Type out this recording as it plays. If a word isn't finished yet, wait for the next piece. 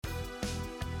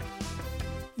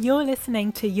You're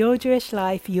listening to Your Jewish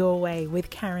Life, Your Way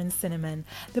with Karen Cinnamon,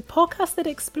 the podcast that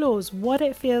explores what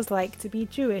it feels like to be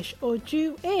Jewish or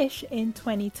Jewish in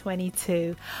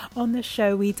 2022. On the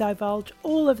show, we divulge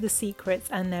all of the secrets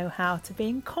and know-how to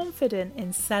being confident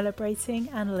in celebrating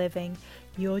and living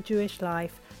your Jewish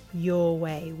life your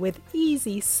way, with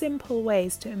easy, simple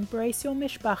ways to embrace your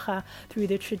mishpacha through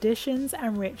the traditions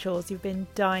and rituals you've been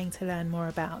dying to learn more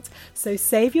about. So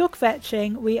save your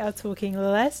kvetching, we are talking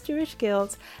less Jewish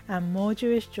guilt and more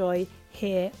Jewish joy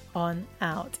here on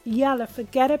out. Yalla,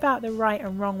 forget about the right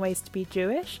and wrong ways to be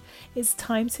Jewish. It's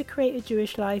time to create a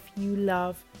Jewish life you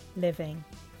love living.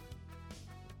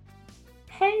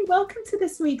 Hey, welcome to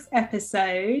this week's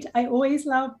episode. I always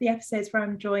love the episodes where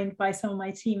I'm joined by some of my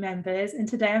team members, and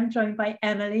today I'm joined by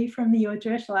Emily from the Your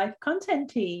Jewish Life content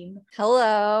team.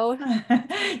 Hello.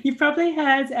 You've probably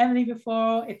heard Emily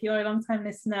before if you're a long-time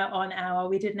listener on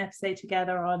we did an episode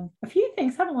together on a few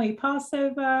things, haven't we?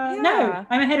 Passover? Yeah. No,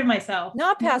 I'm ahead of myself.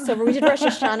 Not Passover. We did Rosh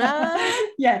Hashanah.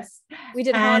 Yes. We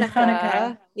did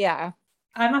Hanukkah. Yeah.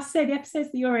 I must say the episodes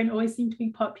that you're in always seem to be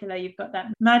popular. You've got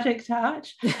that magic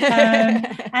touch.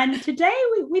 And today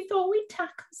we thought we'd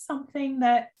tackle something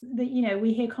that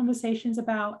we hear conversations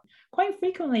about quite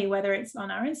frequently, whether it's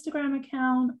on our Instagram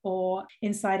account or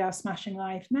inside our Smashing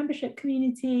Life membership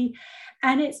community.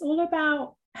 And it's all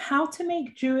about how to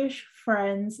make Jewish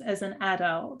friends as an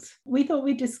adult. We thought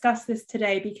we'd discuss this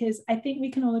today because I think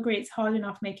we can all agree it's hard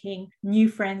enough making new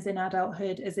friends in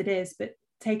adulthood as it is, but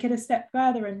take it a step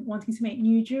further and wanting to make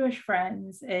new Jewish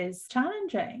friends is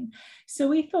challenging. So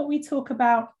we thought we'd talk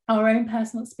about our own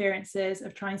personal experiences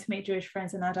of trying to make Jewish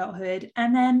friends in adulthood.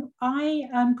 And then I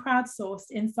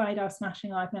crowdsourced inside our Smashing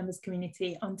Life members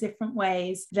community on different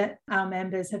ways that our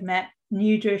members have met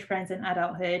new Jewish friends in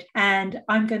adulthood. And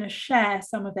I'm going to share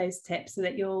some of those tips so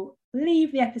that you'll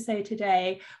leave the episode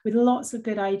today with lots of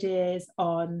good ideas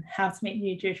on how to make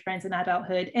new Jewish friends in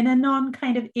adulthood in a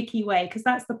non-kind of icky way, because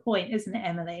that's the point, isn't it,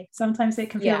 Emily? Sometimes it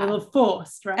can feel a little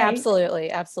forced, right?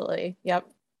 Absolutely. Yep.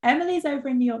 Emily's over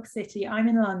in New York City. I'm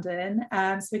in London.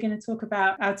 So we're going to talk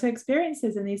about our two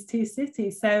experiences in these two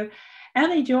cities. So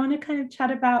Emily, do you want to kind of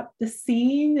chat about the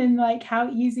scene and like how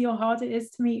easy or hard it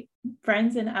is to meet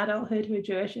friends in adulthood who are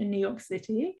Jewish in New York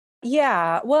City?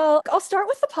 Yeah, well, I'll start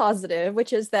with the positive,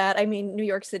 which is that, New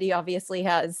York City obviously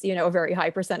has, a very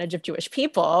high percentage of Jewish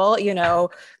people,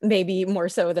 maybe more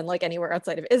so than like anywhere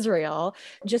outside of Israel.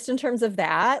 Just in terms of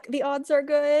that, the odds are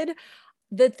good.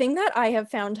 The thing that I have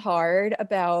found hard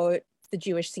about the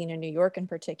Jewish scene in New York in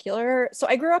particular, so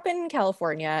I grew up in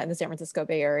California in the San Francisco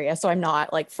Bay Area, so I'm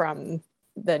not like from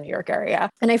the New York area.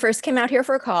 And I first came out here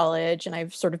for college, and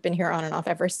I've sort of been here on and off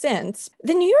ever since.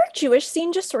 The New York Jewish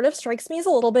scene just sort of strikes me as a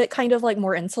little bit kind of like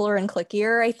more insular and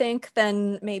cliquier, I think,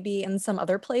 than maybe in some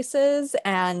other places.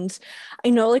 And I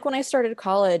know like when I started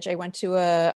college, I went to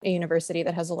a university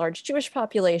that has a large Jewish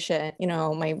population.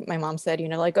 My mom said,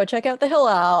 like, go check out the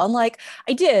Hillel. And like,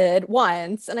 I did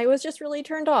once, and I was just really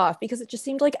turned off because it just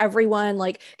seemed like everyone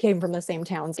like came from the same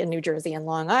towns in New Jersey and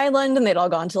Long Island, and they'd all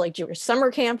gone to like Jewish summer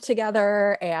camp together.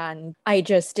 And I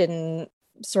just didn't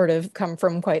sort of come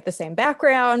from quite the same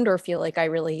background or feel like I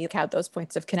really had those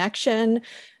points of connection.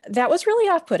 That was really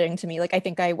off-putting to me. Like, I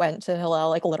think I went to Hillel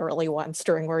like literally once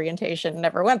during orientation and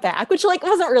never went back, which like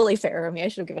wasn't really fair of me. I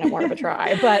should have given it more of a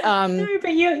try. But no, but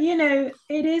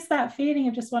it is that feeling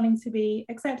of just wanting to be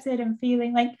accepted and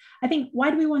feeling like, I think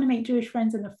why do we want to make Jewish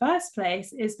friends in the first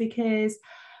place is because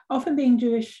often being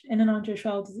Jewish in a non-Jewish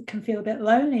world can feel a bit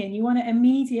lonely, and you want to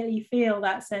immediately feel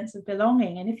that sense of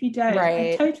belonging. And if you don't,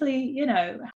 right. I totally,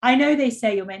 I know they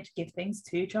say you're meant to give things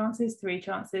 2 chances, 3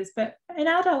 chances, but in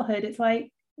adulthood, it's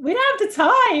like, we don't have the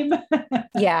time.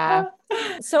 Yeah.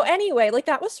 So anyway, like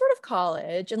that was sort of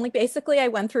college. And like basically I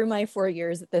went through my 4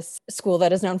 years at this school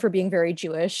that is known for being very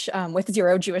Jewish, with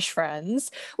 0 Jewish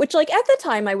friends, which like at the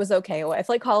time I was okay with.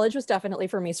 Like college was definitely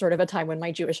for me sort of a time when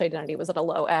my Jewish identity was at a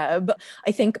low ebb.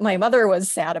 I think my mother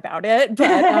was sad about it,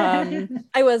 but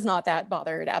I was not that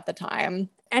bothered at the time.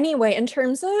 Anyway, in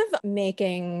terms of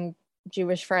making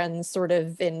Jewish friends sort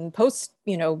of in post,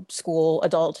 school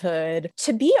adulthood,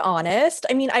 to be honest,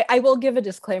 I will give a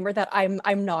disclaimer that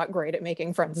I'm not great at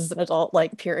making friends as an adult,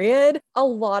 like period. A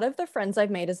lot of the friends I've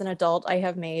made as an adult, I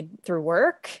have made through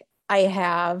work. I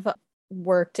have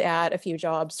worked at a few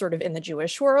jobs sort of in the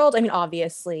Jewish world. I mean,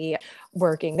 obviously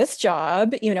working this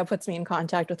job, puts me in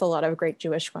contact with a lot of great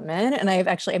Jewish women. And I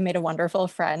made a wonderful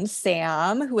friend,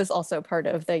 Sam, who is also part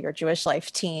of the Your Jewish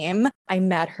Life team. I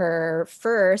met her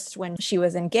first when she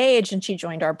was engaged, and she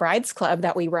joined our brides club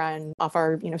that we run off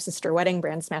our, sister wedding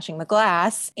brand, Smashing the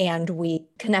Glass. And we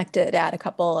connected at a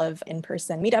couple of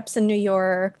in-person meetups in New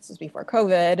York. This was before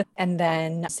COVID. And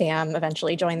then Sam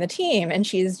eventually joined the team, and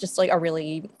she's just like a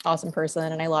really awesome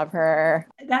person, and I love her.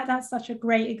 That's such a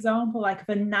great example, like of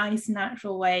a nice,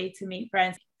 natural way to meet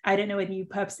friends. I don't know whether you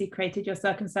purposely created your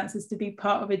circumstances to be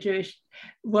part of a Jewish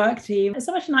work team. It's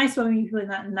so much nicer when you feel in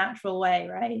that natural way,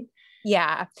 right?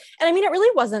 Yeah. And I mean, it really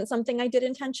wasn't something I did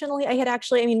intentionally. I had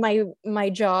actually, my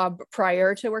job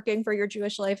prior to working for Your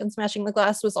Jewish Life and Smashing the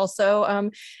Glass was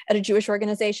also at a Jewish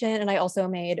organization. And I also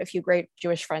made a few great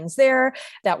Jewish friends there.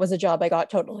 That was a job I got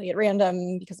totally at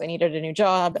random because I needed a new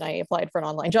job and I applied for an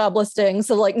online job listing.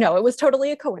 So no, it was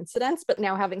totally a coincidence. But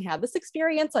now having had this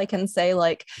experience, I can say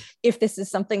if this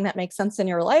is something that makes sense in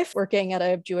your life, working at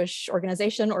a Jewish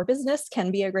organization or business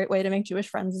can be a great way to make Jewish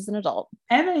friends as an adult.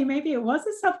 Emily, maybe it was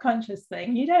a subconscious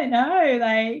thing. You don't know,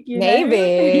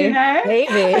 maybe.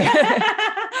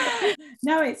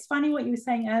 No, it's funny what you were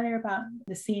saying earlier about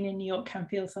the scene in New York can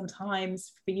feel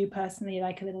sometimes for you personally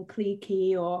like a little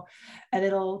cliquey or a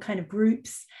little kind of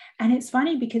groups. And it's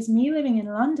funny because me living in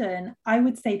London, I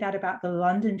would say that about the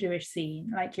London Jewish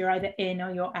scene, like you're either in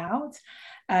or you're out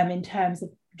in terms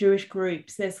of Jewish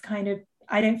groups. There's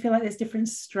I don't feel like there's different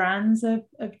strands of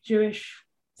Jewish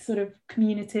sort of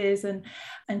communities, and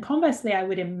conversely, I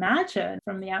would imagine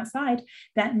from the outside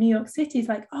that New York City is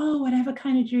like, oh, whatever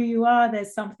kind of Jew you are,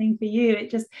 there's something for you.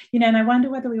 It just, and I wonder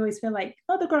whether we always feel like,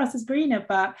 oh, the grass is greener,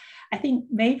 but I think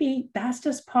maybe that's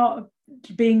just part of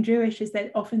being Jewish, is that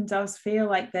it often does feel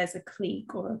like there's a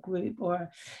clique or a group, or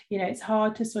it's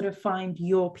hard to sort of find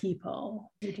your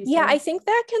people. Yeah, I think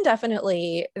that can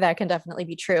definitely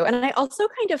be true. And I also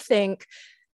kind of think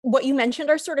what you mentioned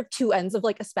are sort of two ends of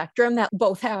a spectrum that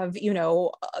both have,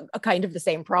 a kind of the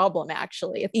same problem,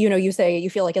 actually. You say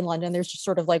you feel like in London, there's just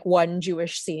sort of one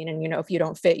Jewish scene, and, if you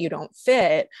don't fit, you don't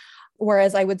fit.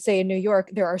 Whereas I would say in New York,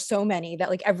 there are so many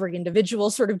that every individual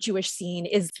sort of Jewish scene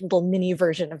is a little mini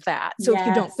version of that. So If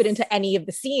you don't fit into any of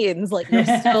the scenes, you're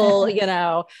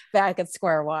still, back at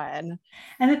square one.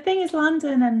 And the thing is,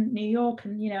 London and New York,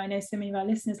 and, I know so many of our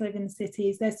listeners live in the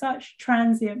cities, they're such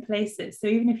transient places. So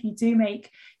even if you do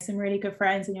make some really good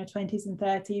friends in your 20s and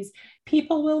 30s,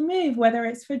 people will move, whether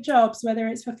it's for jobs, whether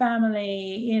it's for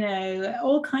family,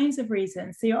 all kinds of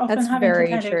reasons. So you're often having to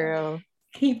kind of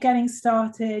keep getting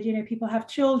started. People have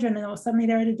children, and or suddenly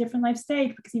they're at a different life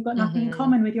stage because you've got nothing in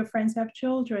common with your friends who have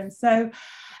children. So,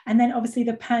 and then obviously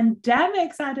the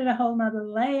pandemic's added a whole nother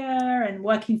layer, and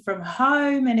working from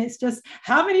home, and it's just,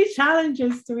 how many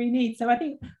challenges do we need? So I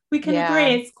think we can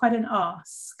agree it's quite an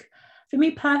ask. For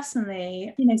me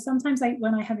personally, sometimes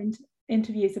when I have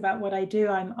interviews about what I do,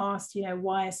 I'm asked,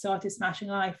 why I started Smashing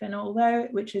Life. And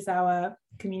which is our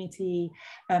community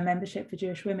membership for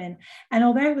Jewish women. And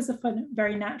although it was a fun,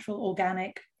 very natural,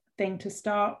 organic thing to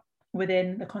start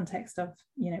within the context of,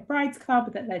 Brides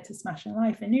Club that led to Smashing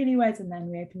Life and Newlyweds, and then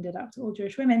we opened it up to all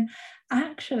Jewish women.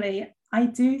 Actually, I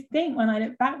do think when I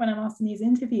look back, when I'm asked in these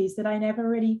interviews, that I never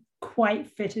really quite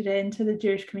fitted into the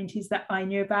Jewish communities that I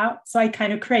knew about. So I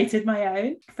kind of created my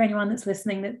own. For anyone that's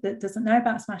listening that doesn't know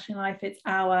about Smashing Life, it's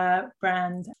our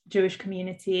brand Jewish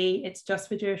community. It's just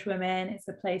for Jewish women. It's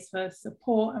a place for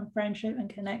support and friendship and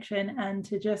connection, and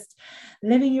to just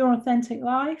living your authentic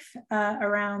life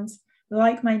around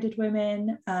like-minded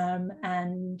women.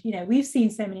 And, we've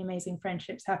seen so many amazing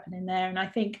friendships happen in there. And I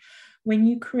think when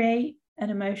you create an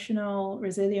emotional,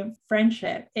 resilient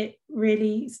friendship, it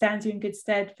really stands you in good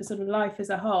stead for sort of life as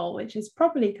a whole, which is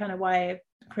probably kind of why I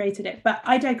created it. But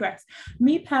I digress.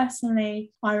 Me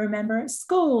personally, I remember at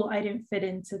school, I didn't fit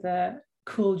into the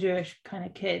cool Jewish kind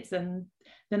of kids, and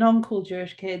the non-cool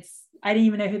Jewish kids, I didn't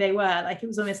even know who they were. It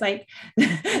was almost like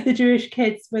the Jewish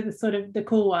kids were the sort of the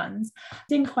cool ones.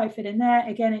 Didn't quite fit in there.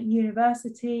 Again, at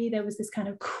university, there was this kind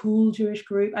of cool Jewish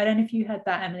group. I don't know if you had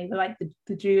that, Emily, but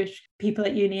the Jewish people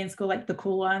at uni and school, the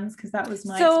cool ones, because that was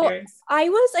my experience.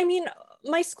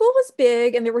 My school was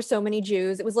big and there were so many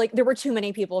Jews. It was there were too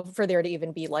many people for there to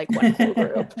even be one cool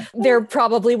group. There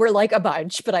probably were a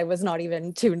bunch, but I was not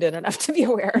even tuned in enough to be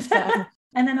aware of them.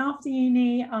 And then after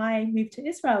uni, I moved to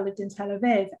Israel, lived in Tel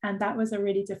Aviv, and that was a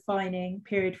really defining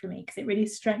period for me because it really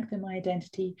strengthened my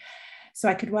identity. So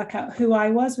I could work out who I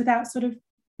was without sort of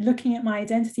looking at my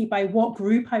identity by what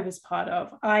group I was part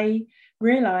of. I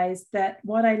realized that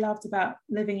what I loved about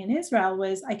living in Israel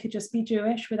was I could just be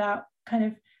Jewish without kind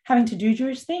of having to do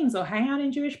Jewish things or hang out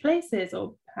in Jewish places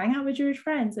or hang out with Jewish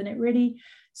friends. And it really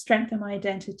strengthened my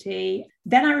identity.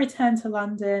 Then I returned to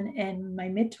London in my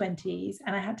mid-20s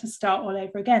and I had to start all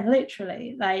over again,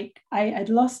 literally. Like I'd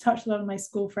lost touch with a lot of my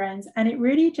school friends, and it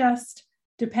really just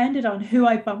depended on who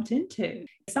I bumped into.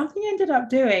 Something I ended up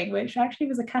doing, which actually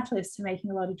was a catalyst to making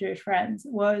a lot of Jewish friends,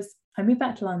 was I moved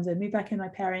back to London, moved back in with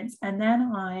my parents, and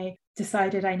then I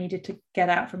decided I needed to get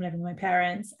out from living with my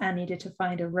parents and needed to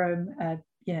find a room,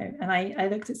 and I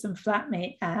looked at some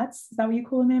flatmate ads. Is that what you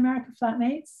call them in America,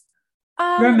 flatmates?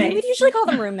 Roommates. We usually call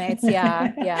them roommates.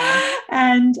 Yeah.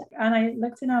 and I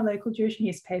looked in our local Jewish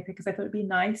newspaper because I thought it'd be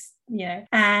nice,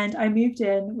 and I moved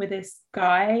in with this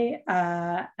guy,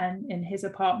 and in his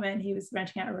apartment, he was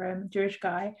renting out a room, Jewish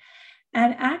guy.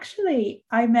 And actually,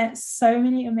 I met so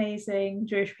many amazing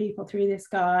Jewish people through this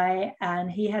guy,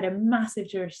 and he had a massive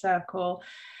Jewish circle.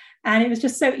 And it was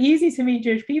just so easy to meet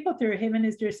Jewish people through him and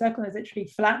his Jewish circle. I was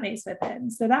literally flatmates with him.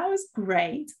 So that was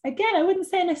great. Again, I wouldn't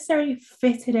say I necessarily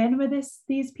fitted in with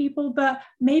these people, but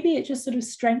maybe it just sort of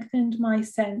strengthened my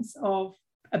sense of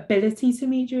ability to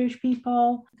meet Jewish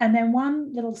people. And then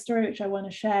one little story which I want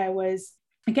to share was,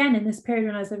 again, in this period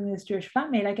when I was living with this Jewish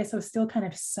flatmate, I guess I was still kind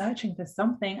of searching for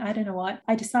something. I don't know what.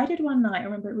 I decided one night, I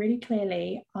remember it really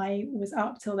clearly, I was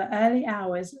up till the early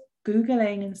hours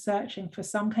Googling and searching for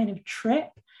some kind of trip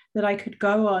that I could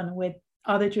go on with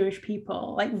other Jewish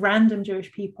people, like random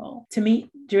Jewish people, to meet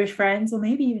Jewish friends, or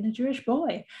maybe even a Jewish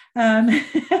boy.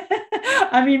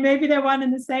 I mean, maybe they're one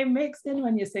and the same mixed in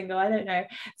when you're single. I don't know.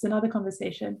 It's another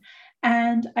conversation.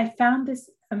 And I found this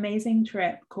amazing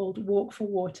trip called Walk for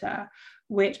Water,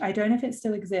 which I don't know if it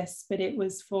still exists, but it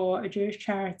was for a Jewish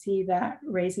charity that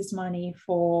raises money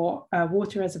for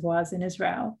water reservoirs in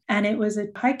Israel. And it was a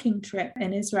hiking trip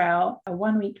in Israel, a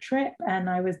 1-week trip. And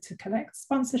I was to collect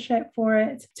sponsorship for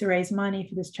it to raise money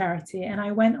for this charity. And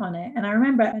I went on it. And I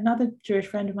remember another Jewish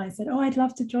friend of mine said, "Oh, I'd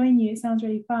love to join you. It sounds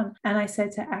really fun." And I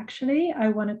said to actually, I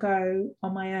want to go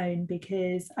on my own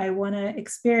because I want to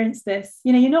experience this.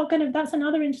 You're not going to, that's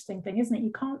another interesting thing, isn't it?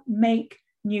 You can't make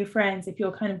new friends if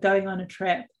you're kind of going on a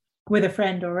trip with a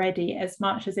friend already, as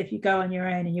much as if you go on your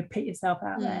own and you put yourself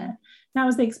out there. That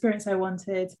was the experience I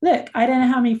wanted. Look, I don't know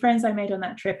how many friends I made on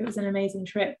that trip. It was an amazing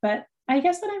trip, but I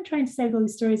guess what I'm trying to say with all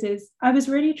these stories is I was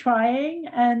really trying,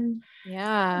 and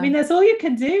I mean, that's all you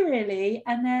can do really.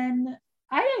 And then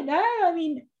I don't know, I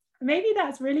mean, maybe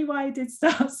that's really why I did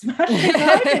start smashing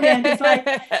life again. It's like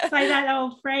that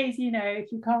old phrase,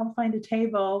 if you can't find a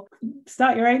table,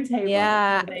 start your own table.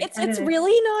 Yeah, it's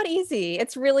really not easy.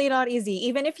 It's really not easy.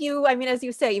 Even if you, I mean, as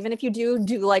you say, even if you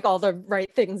do like all the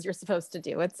right things you're supposed to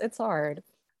do, it's hard.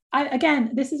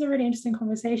 Again, this is a really interesting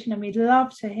conversation, and we'd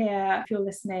love to hear, if you're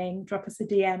listening, drop us a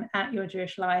DM at Your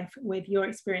Jewish Life with your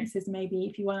experiences. Maybe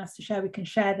if you want us to share, we can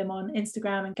share them on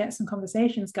Instagram and get some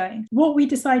conversations going. What we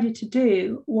decided to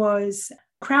do was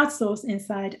crowdsource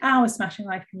inside our Smashing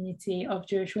Life community of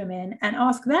Jewish women and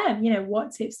ask them,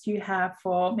 what tips do you have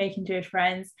for making Jewish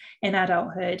friends in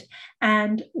adulthood?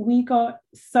 And we got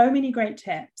so many great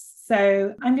tips.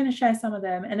 So I'm going to share some of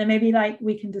them, and then maybe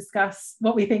we can discuss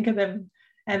what we think of them.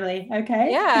 Emily, okay?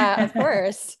 Yeah, of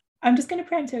course. I'm just going to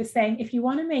preempt it with saying, if you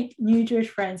want to make new Jewish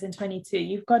friends in 22,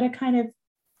 you've got to kind of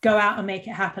go out and make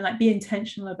it happen, be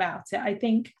intentional about it. I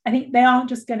think they aren't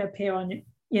just going to appear on,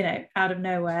 out of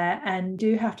nowhere, and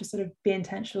do have to sort of be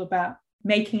intentional about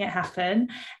making it happen.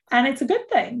 And it's a good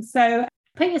thing. So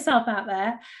put yourself out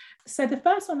there. So the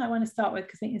first one I want to start with,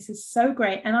 because I think this is so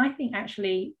great, and I think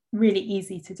actually really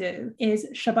easy to do, is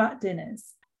Shabbat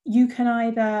dinners. You can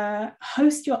either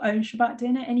host your own Shabbat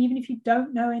dinner, and even if you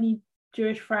don't have any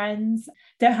Jewish friends,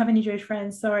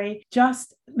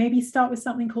 just maybe start with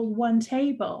something called One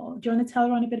Table. Do you want to tell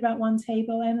everyone a bit about One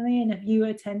Table, Emily? And have you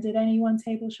attended any One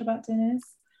Table Shabbat dinners?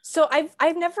 So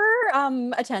I've never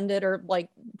attended or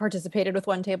participated with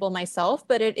One Table myself,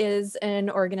 but it is an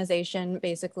organization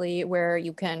basically where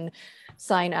you can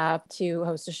sign up to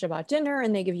host a Shabbat dinner,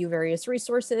 and they give you various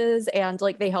resources, and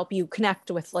they help you connect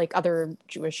with other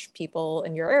Jewish people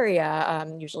in your area,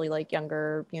 usually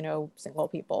younger, single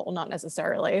people, not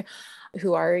necessarily,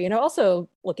 who are, also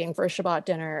looking for a Shabbat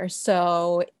dinner.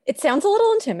 So it sounds a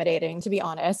little intimidating, to be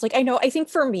honest. I think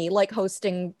for me,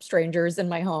 hosting strangers in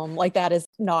my home, that is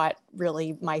not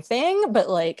really my thing. But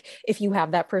if you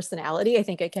have that personality, I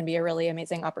think it can be a really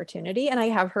amazing opportunity. And I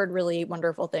have heard really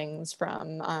wonderful things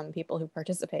from people who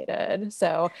participated.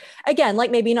 So again,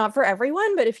 maybe not for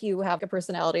everyone, but if you have a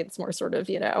personality that's more sort of,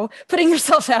 putting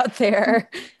yourself out there.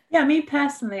 Yeah, me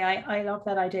personally, I love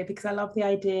that idea, because I love the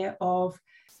idea of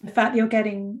the fact that you're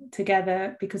getting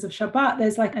together because of Shabbat,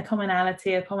 there's like a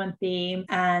commonality, a common theme,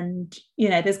 and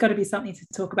there's got to be something to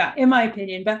talk about, in my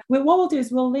opinion. But what we'll do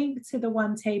is we'll link to the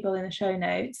one table in the show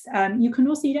notes. You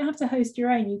don't have to host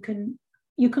your own.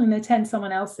 You can attend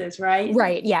someone else's, right?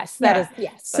 Right. Yes. That is.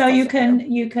 Yes. So you can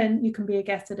be a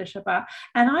guest at a Shabbat.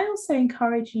 And I also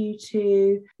encourage you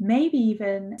to maybe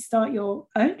even start your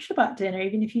own Shabbat dinner,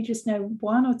 even if you just know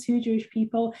one or two Jewish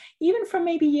people, even from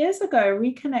maybe years ago,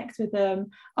 reconnect with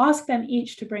them, ask them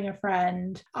each to bring a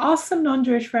friend, ask some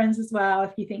non-Jewish friends as well,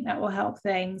 if you think that will help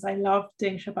things. I love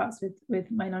doing Shabbats with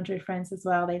my non-Jewish friends as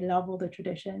well. They love all the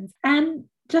traditions. And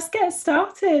just get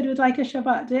started with like a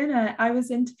Shabbat dinner. I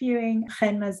was interviewing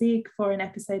Chen Mazik for an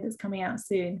episode that's coming out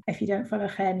soon. If you don't follow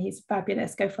Chen, he's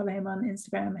fabulous. Go follow him on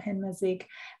Instagram, Chen Mazik.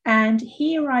 And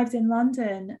he arrived in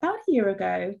London about a year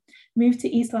ago, moved to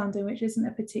East London, which isn't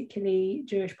a particularly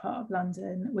Jewish part of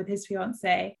London, with his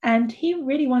fiance. And he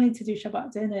really wanted to do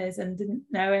Shabbat dinners and didn't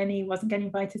know any, wasn't getting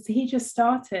invited. So he just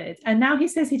started. And now he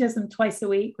says he does them twice a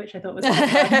week, which I thought was fun.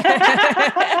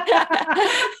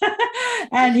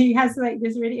 And he has like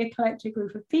this really eclectic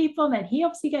group of people. And then he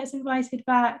obviously gets invited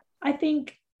back. I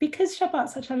think because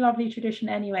Shabbat's such a lovely tradition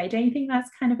anyway, don't you think that's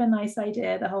kind of a nice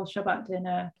idea, the whole Shabbat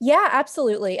dinner? Yeah,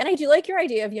 absolutely. And I do like your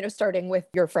idea of, starting with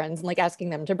your friends and like asking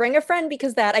them to bring a friend,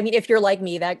 because that, I mean, if you're like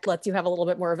me, that lets you have a little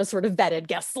bit more of a sort of vetted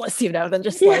guest list, than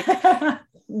just like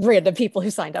random people who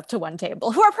signed up to one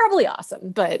table, who are probably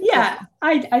awesome. But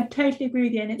I totally agree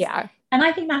with you. And and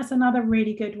I think that's another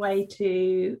really good way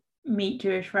to meet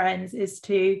Jewish friends, is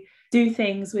to do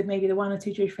things with maybe the one or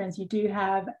two Jewish friends you do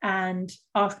have and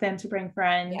ask them to bring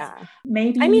friends. Yeah.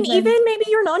 Maybe even maybe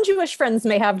your non-Jewish friends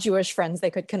may have Jewish friends they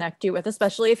could connect you with,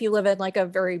 especially if you live in like a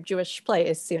very Jewish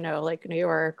place, like New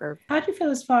York. Or how do you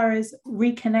feel as far as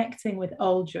reconnecting with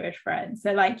old Jewish friends?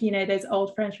 So like, those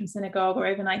old friends from synagogue or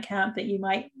overnight camp that you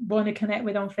might want to connect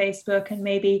with on Facebook, and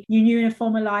maybe you knew in a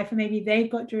former life, and maybe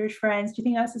they've got Jewish friends. Do you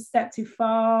think that's a step too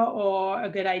far or a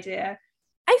good idea?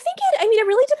 I think it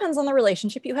really depends on the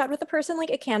relationship you had with the person. Like,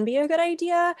 it can be a good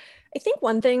idea. I think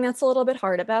one thing that's a little bit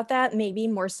hard about that, maybe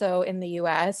more so in the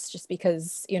US, just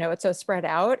because, it's so spread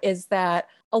out, is that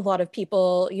a lot of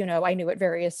people, I knew at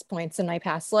various points in my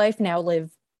past life now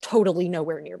live totally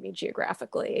nowhere near me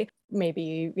geographically.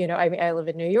 Maybe, I live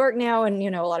in New York now, and,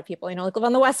 a lot of people, live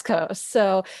on the West Coast.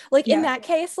 So like in that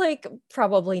case, like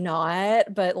probably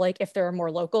not, but like if they're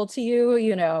more local to you,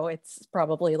 it's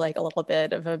probably like a little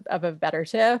bit of a better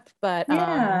tip. But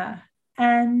I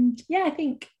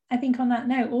think on that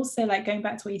note, also like going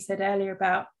back to what you said earlier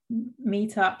about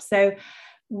meetups. So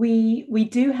we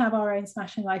do have our own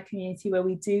Smashing Life community where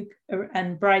we do,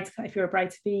 and brides, if you're a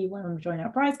bride to be, you want to join our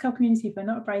Brides Club community. If you're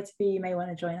not a bride to be, you may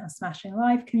want to join our Smashing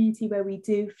Life community, where we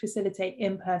do facilitate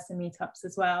in-person meetups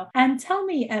as well. And tell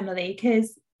me, Emily,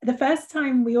 because the first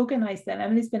time we organized them,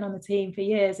 Emily's been on the team for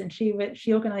years, and she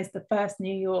organized the first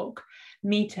New York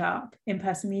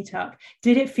in-person meetup.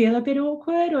 Did it feel a bit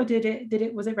awkward, or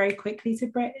was it very quickly to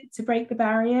break the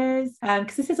barriers?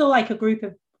 Because this is all like a group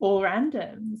of all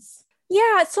randoms.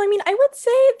 Yeah. So, I would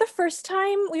say the first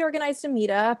time we organized a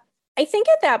meetup, I think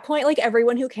at that point, like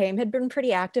everyone who came had been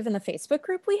pretty active in the Facebook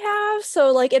group we have.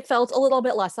 So like it felt a little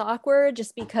bit less awkward,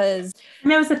 just because.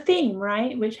 And there was a theme,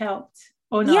 right? Which helped,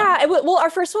 or not? Yeah. Well, our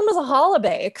first one was a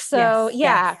holoback. So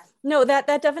yes. No, that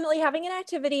definitely, having an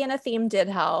activity and a theme did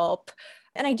help.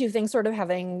 And I do think sort of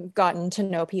having gotten to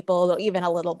know people even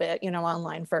a little bit,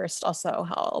 online first also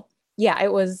helped. Yeah,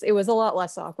 it was a lot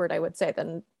less awkward, I would say,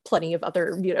 than plenty of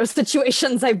other,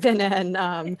 situations I've been in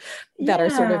that are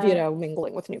sort of,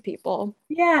 mingling with new people.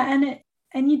 Yeah,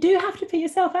 and you do have to put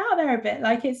yourself out there a bit.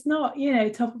 Like, it's not,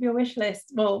 top of your wish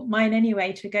list. Well, mine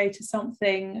anyway, to go to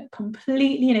something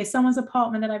completely, someone's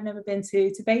apartment that I've never been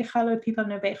to Beit Challah, people I've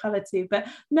never Beit Challah to, but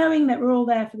knowing that we're all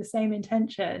there for the same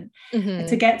intention,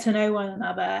 to get to know one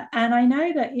another. And I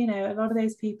know that, a lot of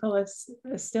those people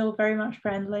are still very much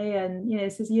friendly, and,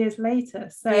 this is years later.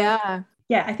 So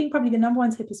yeah, I think probably the number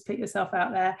one tip is put yourself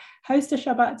out there, host a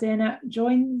Shabbat dinner,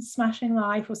 join Smashing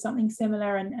Life or something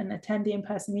similar, and attend the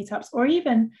in-person meetups, or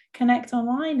even connect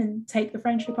online and take the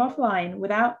friendship offline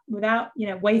without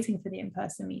waiting for the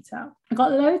in-person meetup. I've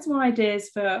got loads more ideas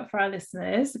for our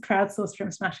listeners, crowdsourced from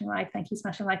Smashing Life. Thank you,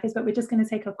 Smashing Lifers. But we're just going to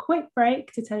take a quick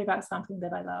break to tell you about something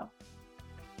that I love.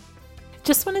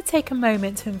 Just want to take a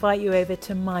moment to invite you over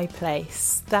to my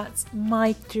place. That's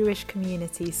my Jewish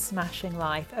community, Smashing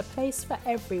Life, a place for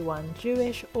everyone,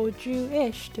 Jewish or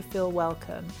Jewish, to feel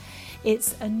welcome.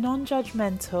 It's a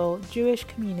non-judgmental Jewish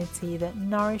community that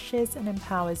nourishes and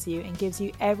empowers you and gives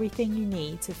you everything you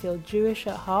need to feel Jewish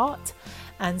at heart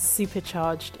and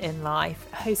Supercharged in Life,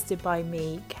 hosted by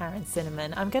me, Karen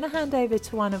Cinnamon. I'm going to hand over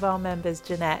to one of our members,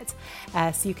 Jeanette,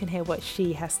 so you can hear what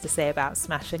she has to say about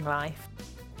Smashing Life.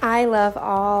 I love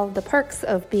all the perks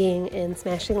of being in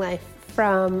Smashing Life,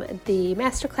 from the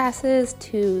masterclasses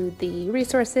to the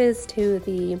resources to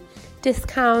the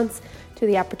discounts to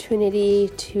the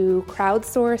opportunity to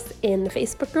crowdsource in the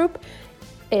Facebook group.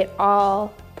 It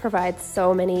all provides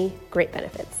so many great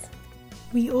benefits.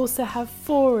 We also have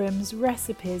forums,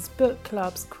 recipes, book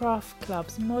clubs, craft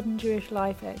clubs, modern Jewish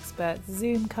life experts,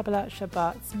 Zoom Kabbalat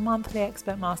Shabbats, monthly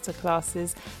expert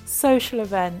masterclasses, social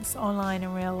events, online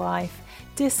and real life,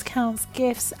 discounts,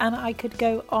 gifts, and I could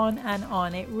go on and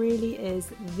on. It really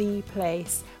is the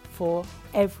place for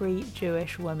every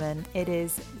Jewish woman. It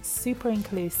is super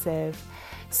inclusive,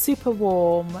 super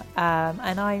warm,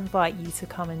 and I invite you to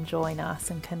come and join us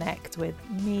and connect with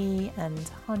me and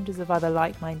hundreds of other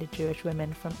like-minded Jewish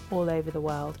women from all over the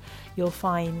world. You'll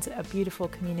find a beautiful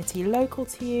community local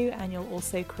to you, and you'll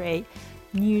also create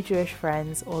new Jewish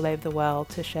friends all over the world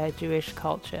to share Jewish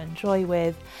culture and joy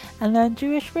with, and learn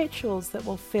Jewish rituals that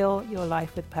will fill your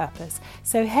life with purpose.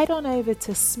 So head on over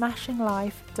to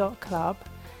smashinglife.club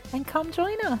and come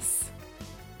join us.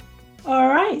 All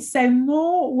right, so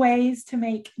more ways to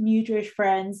make new Jewish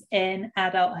friends in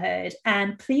adulthood,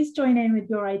 and please join in with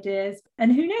your ideas.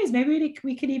 And who knows, maybe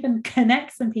we could even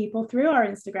connect some people through our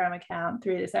Instagram account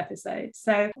through this episode.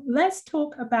 So let's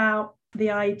talk about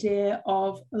the idea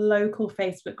of local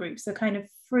Facebook groups, so kind of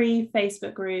free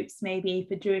Facebook groups, maybe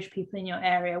for Jewish people in your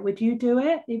area. Would you do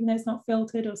it, even though it's not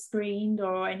filtered or screened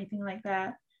or anything like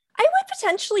that? I would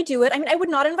potentially do it. I mean, I would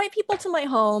not invite people to my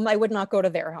home. I would not go to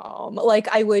their home. Like,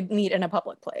 I would meet in a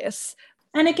public place.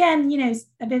 And again, you know,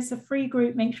 if it's a free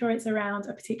group, make sure it's around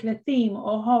a particular theme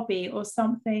or hobby or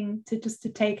something to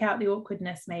take out the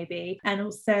awkwardness maybe. And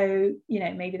also, you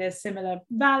know, maybe there's similar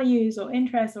values or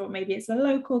interests, or maybe it's a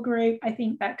local group. I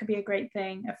think that could be a great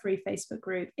thing, a free Facebook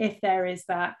group, if there is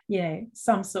that, you know,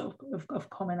 some sort of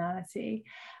commonality.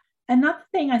 Another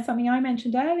thing, something I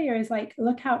mentioned earlier, is like,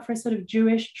 look out for a sort of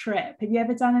Jewish trip. Have you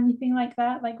ever done anything like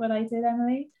that, like what I did,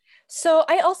 Emily? So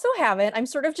I also haven't. I'm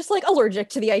sort of just like allergic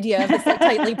to the idea of this like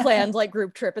tightly planned like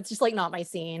group trip. It's just like not my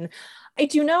scene. I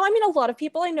do know, I mean, a lot of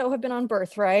people I know have been on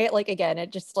Birthright. Like, again,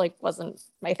 it just like wasn't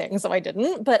my thing, so I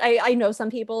didn't. But I know some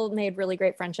people made really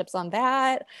great friendships on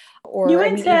that. Or you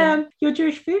went to your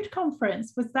Jewish food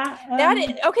conference. Was that?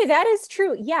 Okay, that is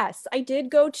true. Yes, I did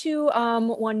go to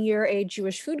 1 year a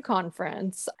Jewish food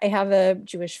conference. I have a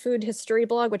Jewish food history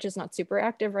blog, which is not super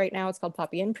active right now. It's called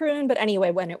Poppy and Prune. But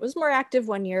anyway, when it was more active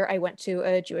 1 year, I went to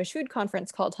a Jewish food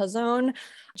conference called Hazon,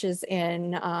 which is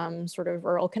in sort of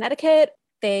rural Connecticut.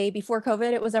 Before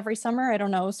COVID, it was every summer. I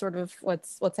don't know sort of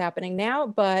what's happening now,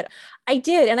 but I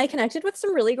did. And I connected with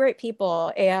some really great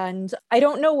people. And I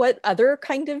don't know what other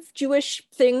kind of Jewish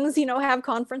things, you know, have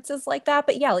conferences like that.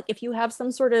 But yeah, like if you have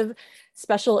some sort of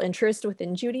special interest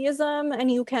within Judaism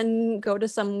and you can go to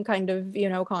some kind of, you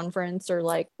know, conference or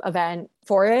like event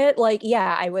for it, like,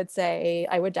 yeah, I would say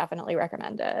I would definitely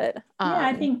recommend it. Yeah,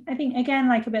 I think again,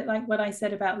 like a bit like what I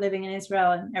said about living in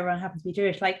Israel and everyone happens to be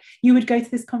Jewish, like you would go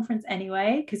to this conference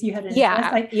anyway because you had an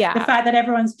interest. Like the fact that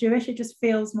everyone's Jewish, it just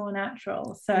feels more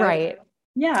natural. So right.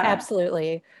 Yeah,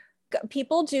 absolutely.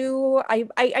 People do,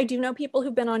 I do know people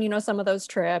who've been on, you know, some of those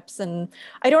trips, and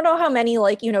I don't know how many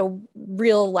like, you know,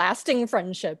 real lasting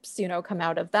friendships, you know, come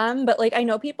out of them, but like I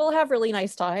know people have really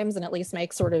nice times and at least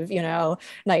make sort of, you know,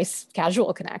 nice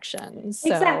casual connections.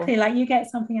 So. Exactly, like you get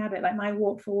something out of it. Like my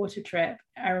Walk for Water trip,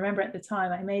 I remember at the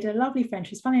time I made a lovely friend.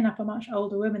 She's funny enough a much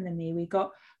older woman than me.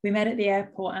 We met at the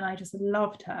airport and I just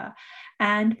loved her,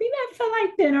 and we met for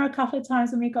like dinner a couple of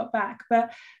times when we got back,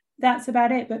 but that's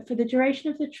about it. But for the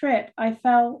duration of the trip, I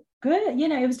felt good. You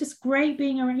know, it was just great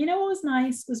being around. You know, what was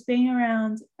nice was being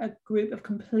around a group of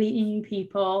completely new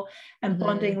people and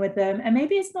bonding with them. And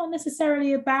maybe it's not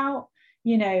necessarily about,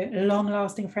 you know,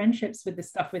 long-lasting friendships with the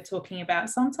stuff we're talking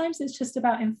about. Sometimes it's just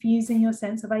about infusing your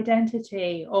sense of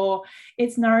identity, or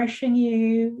it's nourishing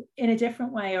you in a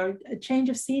different way, or a change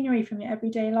of scenery from your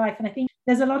everyday life. And I think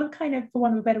there's a lot of kind of, for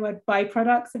want of a better word,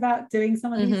 byproducts about doing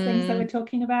some of these things that we're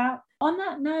talking about. On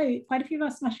that note, quite a few of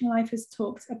our Smashing Lifers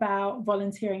talked about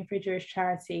volunteering for a Jewish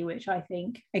charity, which I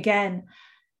think, again,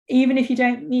 even if you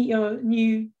don't meet your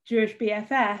new Jewish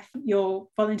BFF, you're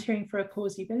volunteering for a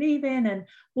cause you believe in, and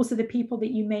also the people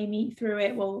that you may meet through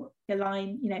it will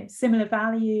align, similar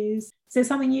values. So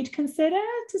something you'd consider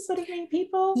to sort of meet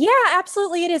people? Yeah,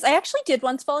 absolutely. It is. I actually did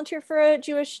once volunteer for a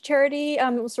Jewish charity.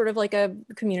 It was sort of like a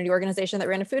community organization that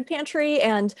ran a food pantry.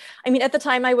 And I mean, at the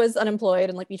time I was unemployed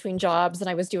and like between jobs, and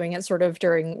I was doing it sort of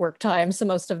during work time. So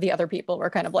most of the other people were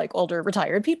kind of like older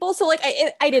retired people. So like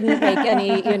I didn't make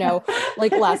any,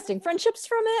 like lasting friendships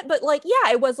from it. But like,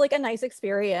 yeah, it was like a nice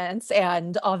experience.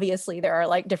 And obviously there are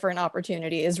like different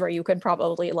opportunities where you could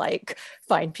probably like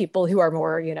find people who are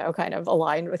more, kind of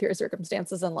aligned with your circumstances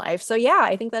in life. So yeah,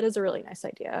 I think that is a really nice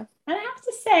idea. And I have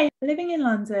to say, living in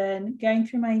London, going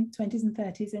through my 20s and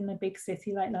 30s in a big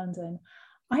city like London,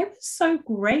 I was so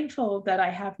grateful that I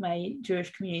have my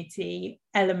Jewish community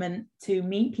element to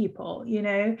meet people,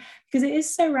 because it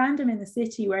is so random in the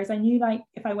city. Whereas I knew, like,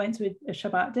 if I went to a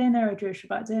Shabbat dinner, a Jewish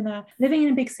Shabbat dinner, living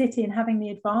in a big city and having the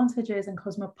advantages and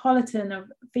cosmopolitan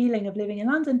of feeling of living in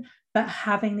London, but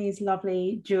having these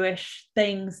lovely Jewish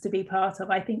things to be part of,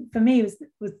 I think for me is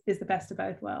the best of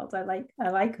both worlds. I like that.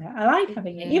 I like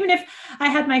having it, even if I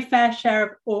had my fair share of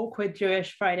awkward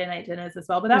Jewish Friday night dinners as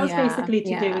well. But that was basically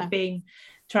to do with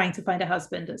trying to find a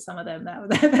husband at some of them.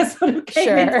 That sort of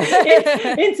came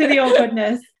into the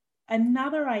awkwardness.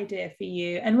 Another idea for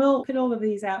you, and we'll put all of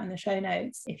these out in the show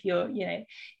notes if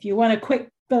you want a quick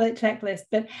bullet checklist,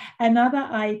 but another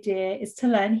idea is to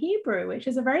learn Hebrew, which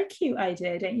is a very cute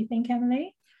idea, don't you think,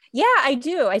 Emily? Yeah, I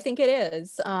do. I think it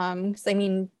is. I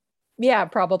mean, yeah,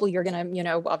 probably you're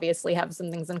gonna, obviously have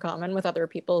some things in common with other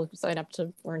people who sign up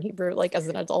to learn Hebrew, like as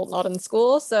an adult, not in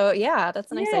school. So yeah,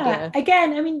 that's a nice idea.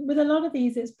 Again, I mean, with a lot of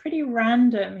these, it's pretty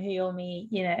random who you'll meet.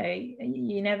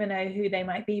 You never know who they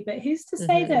might be, but who's to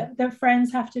say that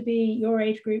friends have to be your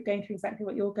age group going through exactly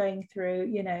what you're going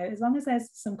through, as long as there's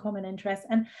some common interest.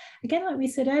 And again, like we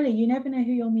said earlier, you never know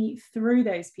who you'll meet through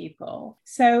those people.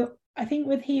 So I think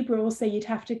with Hebrew also, you'd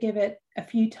have to give it a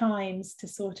few times to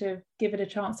sort of give it a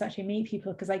chance to actually meet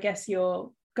people, because I guess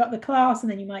you're got the class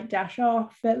and then you might dash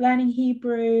off. But learning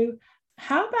Hebrew,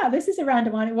 how about, this is a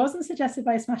random one, it wasn't suggested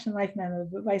by a Smashing Life member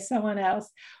but by someone else,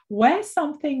 wear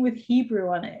something with Hebrew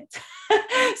on it.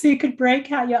 So you could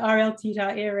break out your Ariel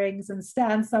Tidar earrings and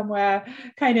stand somewhere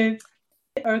kind of,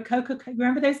 or a Coca-Cola,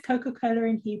 remember those Coca-Cola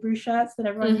in Hebrew shirts that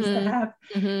everyone used to have?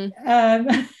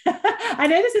 I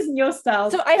know this isn't your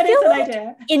style, so I feel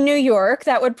like in New York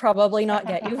that would probably not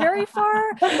get you very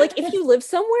far. Like if you live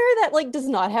somewhere that like does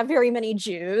not have very many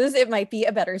Jews, it might be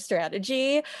a better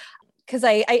strategy. Because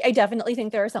I definitely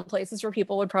think there are some places where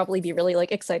people would probably be really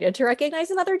like excited to recognize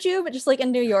another Jew, but just like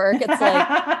in New York, it's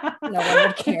like no one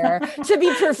would care, to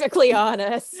be perfectly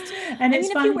honest. And it's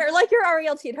fun if you wear like your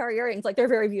Ariel Tidar earrings, like they're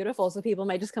very beautiful, so people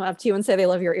might just come up to you and say they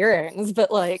love your earrings,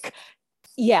 but like,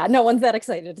 yeah, no one's that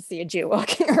excited to see a Jew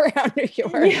walking around New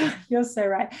York. Yeah, you're so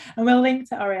right. And we'll link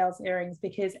to Ariel's earrings,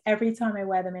 because every time I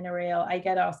wear them in a reel, I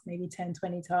get asked maybe 10,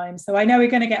 20 times. So I know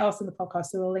we're going to get asked on the podcast,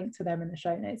 so we'll link to them in the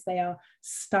show notes. They are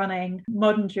stunning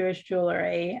modern Jewish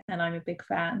jewelry, and I'm a big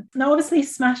fan. Now, obviously,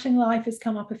 Smashing Life has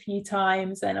come up a few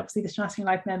times, and obviously the Smashing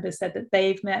Life members said that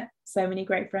they've met so many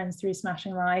great friends through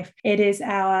Smashing Life. It is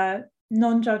our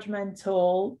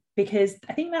non-judgmental, because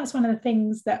I think that's one of the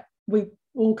things that we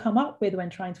all come up with when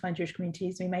trying to find Jewish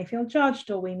communities. We may feel judged,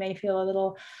 or we may feel a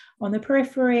little on the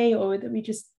periphery, or that we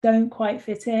just don't quite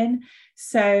fit in.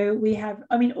 So we have,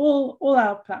 I mean, all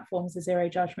our platforms are zero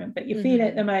judgment, but you feel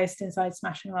it the most inside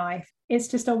Smashing Life. It's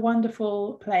just a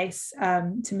wonderful place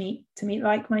to meet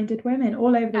like-minded women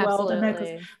all over the world and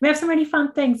locals. We have some really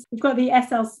fun things. We've got the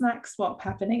SL snack swap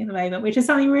happening at the moment, which is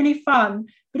something really fun,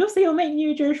 but also you'll make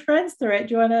new Jewish friends through it.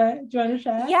 Do you want to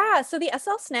share? Yeah, so the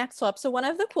SL snack swap. So one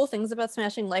of the cool things about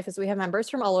Smashing Life is we have members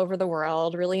from all over the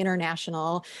world, really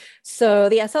international. So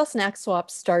the SL snack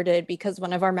swap started because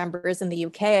one of our members in the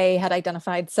UK had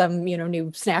identified some,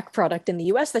 new snack product in the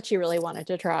US that she really wanted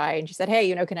to try. And she said,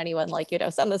 hey, can anyone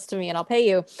send this to me and I'll pay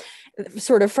you.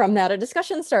 Sort of from that, a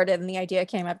discussion started, and the idea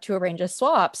came up to arrange a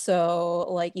swap. So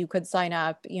like you could sign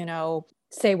up,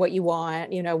 say what you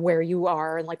want, where you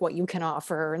are and like what you can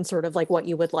offer and sort of like what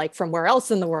you would like from where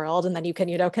else in the world. And then you can,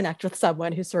 connect with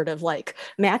someone who sort of like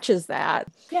matches that.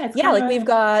 Yeah, like we've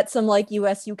got some like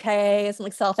US, UK, some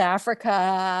like South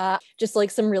Africa, just like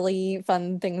some really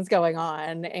fun things going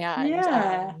on.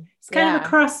 And it's kind of a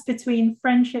cross between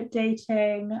friendship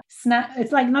dating, snack.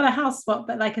 It's like not a house swap,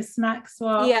 but like a snack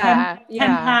swap. Pen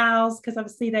pals, because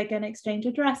obviously they're going to exchange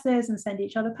addresses and send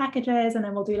each other packages, and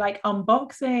then we'll do like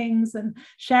unboxings and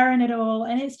sharing it all.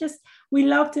 And it's just, we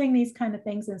love doing these kind of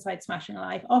things inside Smashing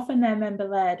Life. Often they're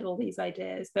member-led, all these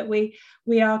ideas, but we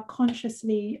are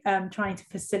consciously trying to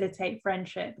facilitate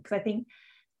friendship, because I think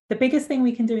the biggest thing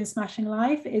we can do in Smashing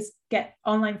Life is get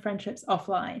online friendships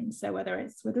offline. So whether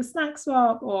it's with a snack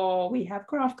swap, or we have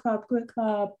craft club, book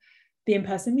club, the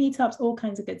in-person meetups, all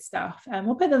kinds of good stuff. And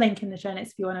we'll put the link in the show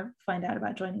notes if you want to find out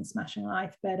about joining Smashing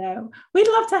Life. But we'd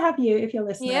love to have you if you're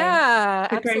listening. Yeah,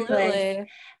 it's a great absolutely. place.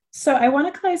 So I want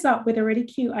to close up with a really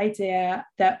cute idea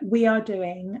that we are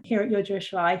doing here at Your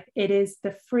Jewish Life. It is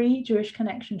the free Jewish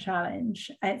Connection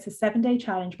Challenge. It's a 7-day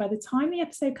challenge. By the time the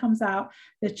episode comes out,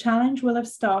 the challenge will have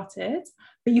started,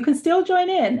 but you can still join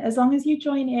in as long as you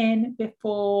join in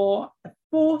before the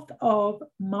 4th of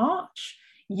March.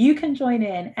 You can join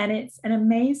in, and it's an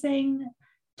amazing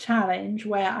challenge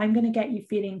where I'm going to get you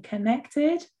feeling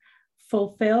connected,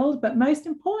 fulfilled, but most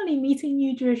importantly, meeting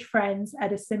new Jewish friends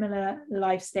at a similar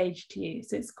life stage to you.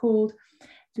 So it's called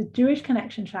the Jewish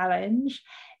Connection Challenge.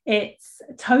 It's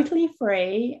totally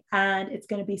free and it's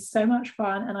going to be so much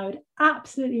fun, and I would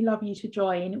absolutely love you to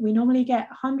join. We normally get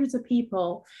hundreds of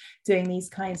people doing these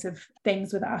kinds of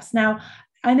things with us. Now,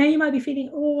 I know you might be feeling,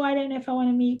 oh, I don't know if I want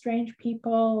to meet strange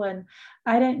people, and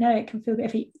I don't know, it can feel a bit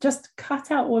iffy. Just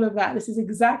cut out all of that. This is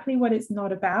exactly what it's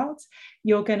not about.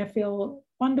 You're going to feel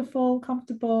wonderful,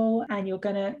 comfortable, and you're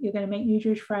going to make new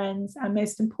Jewish friends, and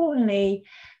most importantly,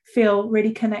 feel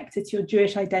really connected to your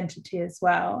Jewish identity as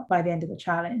well by the end of the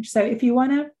challenge. So if you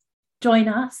want to join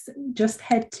us, just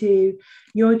head to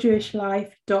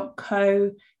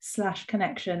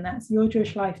yourjewishlife.co/connection. That's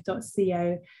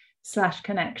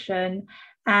yourjewishlife.co/connection.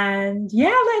 And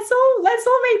yeah, let's all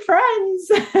make friends.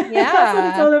 Yeah. That's what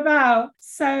it's all about.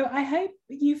 So I hope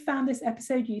you found this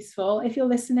episode useful. If you're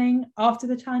listening after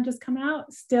the challenge has come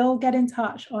out, still get in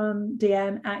touch on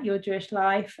DM at Your Jewish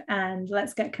Life, and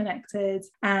let's get connected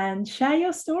and share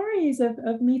your stories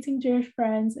of meeting Jewish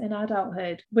friends in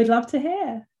adulthood. We'd love to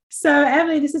hear. So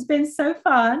Emily, this has been so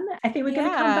fun. I think we're going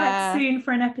to come back soon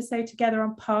for an episode together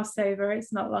on Passover.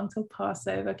 It's not long till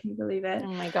Passover. Can you believe it?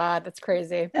 Oh my God, that's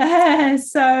crazy.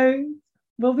 So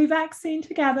we'll be back soon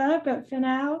together. But for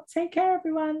now, take care,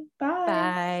 everyone. Bye.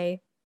 Bye.